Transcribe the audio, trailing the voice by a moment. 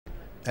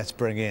Let's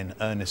bring in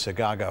Ernest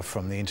Sagaga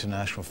from the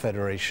International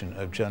Federation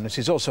of Journalists.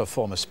 He's also a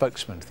former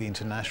spokesman for the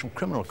International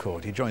Criminal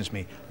Court. He joins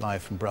me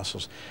live from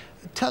Brussels.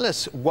 Tell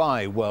us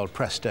why World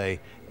Press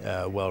Day,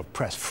 World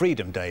Press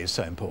Freedom Day is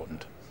so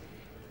important.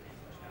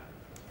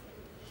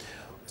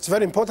 It's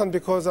very important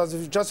because, as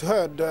you've just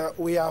heard,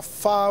 we are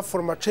far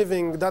from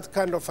achieving that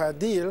kind of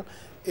ideal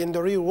in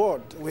the real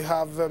world. We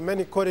have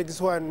many colleagues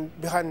who are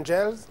behind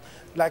jails,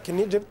 like in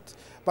Egypt,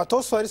 but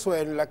also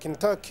elsewhere, like in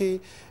Turkey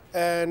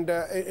and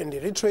in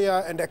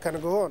Eritrea, and I can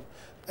go on.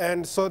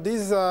 And so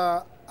this is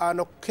an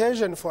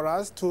occasion for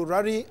us to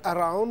rally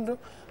around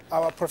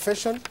our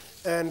profession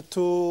and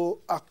to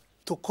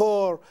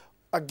call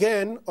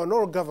again on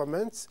all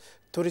governments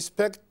to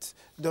respect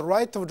the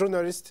right of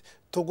journalists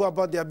to go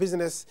about their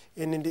business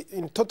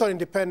in total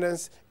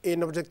independence,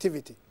 in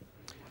objectivity.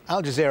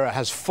 Al Jazeera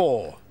has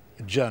 4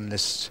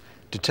 journalists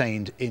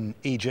detained in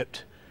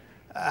Egypt.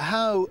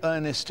 How,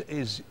 Ernest,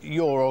 is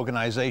your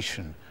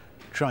organization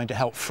trying to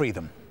help free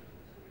them?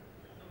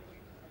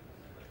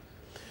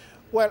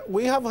 Well,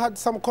 we have had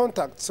some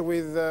contacts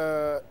with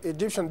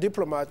Egyptian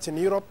diplomats in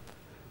Europe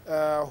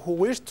who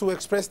wish to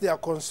express their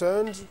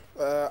concerns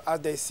as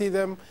they see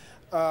them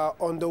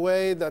on the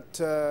way that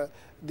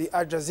the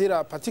Al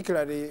Jazeera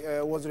particularly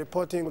was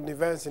reporting on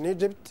events in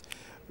Egypt.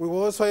 We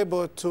were also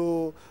able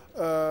to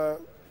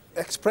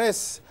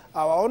express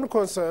our own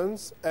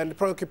concerns and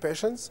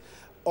preoccupations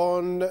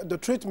on the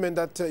treatment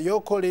that your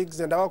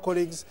colleagues and our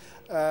colleagues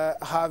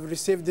have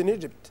received in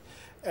Egypt.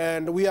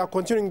 And we are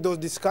continuing those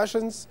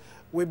discussions.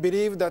 We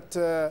believe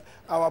that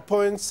our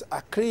points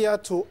are clear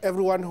to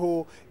everyone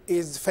who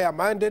is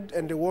fair-minded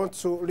and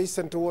wants to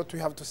listen to what we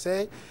have to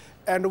say.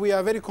 And we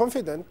are very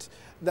confident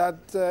that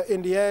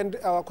in the end,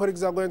 our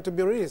colleagues are going to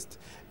be released.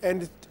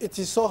 And it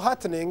is so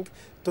heartening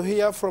to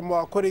hear from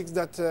our colleagues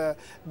that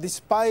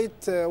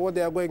despite what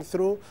they are going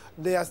through,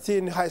 they are still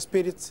in high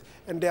spirits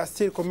and they are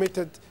still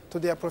committed to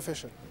their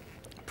profession.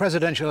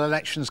 Presidential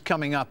elections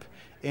coming up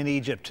in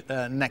Egypt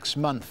next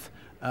month.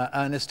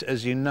 Ernest,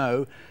 as you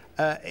know,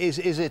 is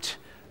it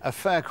a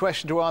fair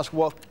question to ask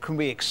what can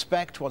we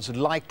expect, what's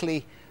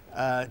likely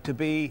to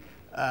be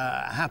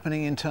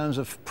happening in terms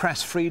of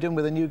press freedom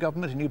with a new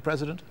government, a new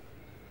president?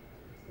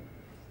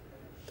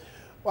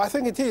 Well, I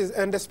think it is,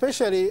 and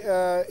especially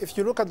if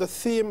you look at the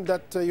theme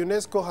that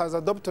UNESCO has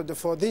adopted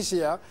for this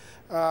year,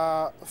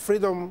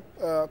 freedom,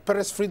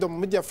 press freedom,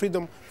 media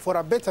freedom for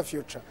a better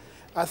future.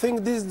 I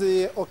think this is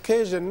the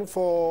occasion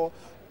for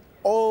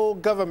all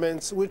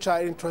governments which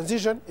are in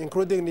transition,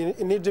 including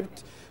in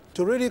Egypt,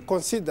 to really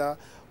consider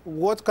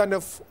what kind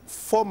of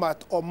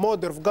format or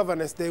mode of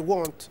governance they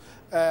want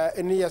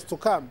in years to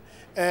come.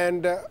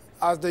 And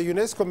as the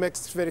UNESCO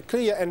makes very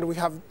clear, and we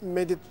have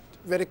made it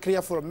very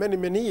clear for many,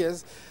 many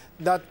years,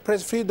 that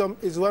press freedom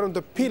is one of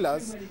the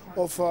pillars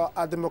of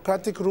a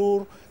democratic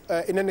rule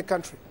in any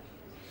country.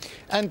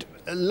 And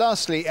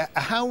lastly,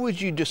 how would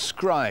you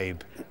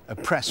describe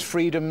press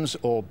freedoms,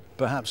 or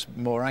perhaps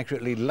more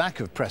accurately, lack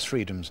of press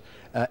freedoms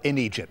in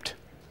Egypt?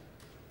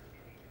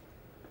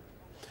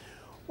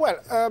 Well,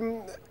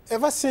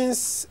 ever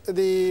since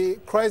the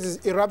crisis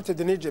erupted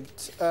in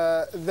Egypt,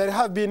 there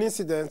have been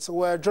incidents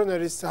where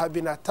journalists have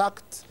been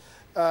attacked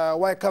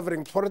while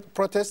covering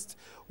protests.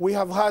 We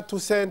have had to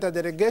send a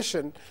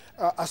delegation,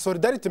 a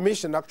solidarity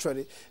mission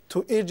actually,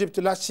 to Egypt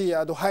last year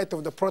at the height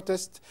of the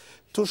protest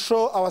to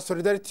show our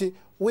solidarity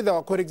with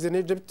our colleagues in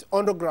Egypt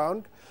on the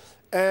ground.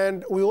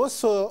 And we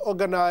also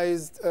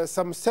organized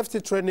some safety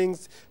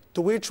trainings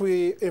to which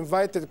we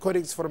invited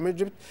colleagues from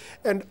Egypt.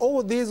 And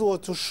all these were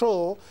to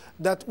show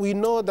that we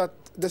know that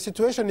the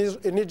situation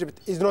in Egypt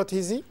is not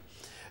easy,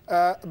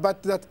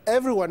 but that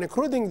everyone,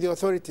 including the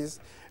authorities,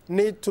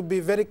 need to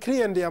be very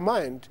clear in their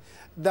mind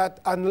that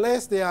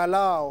unless they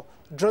allow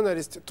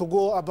journalists to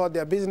go about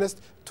their business,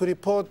 to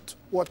report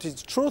what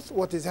is truth,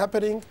 what is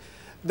happening,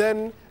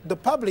 then the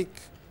public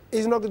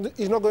is not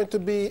going to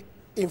be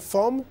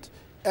informed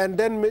and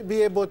then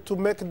be able to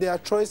make their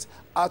choice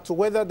as to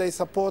whether they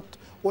support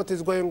what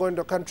is going on in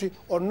the country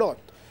or not.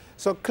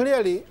 So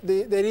clearly,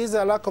 there is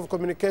a lack of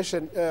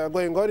communication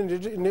going on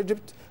in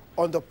Egypt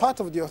on the part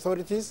of the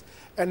authorities,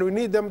 and we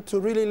need them to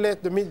really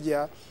let the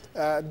media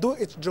do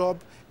its job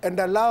and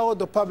allow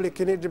the public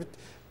in Egypt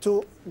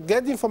to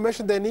get the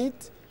information they need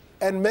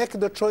and make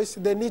the choice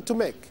they need to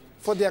make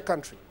for their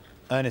country.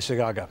 Ernest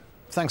Sagaga,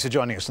 thanks for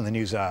joining us on the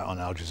News Hour on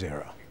Al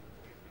Jazeera.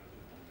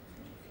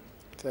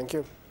 Thank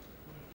you.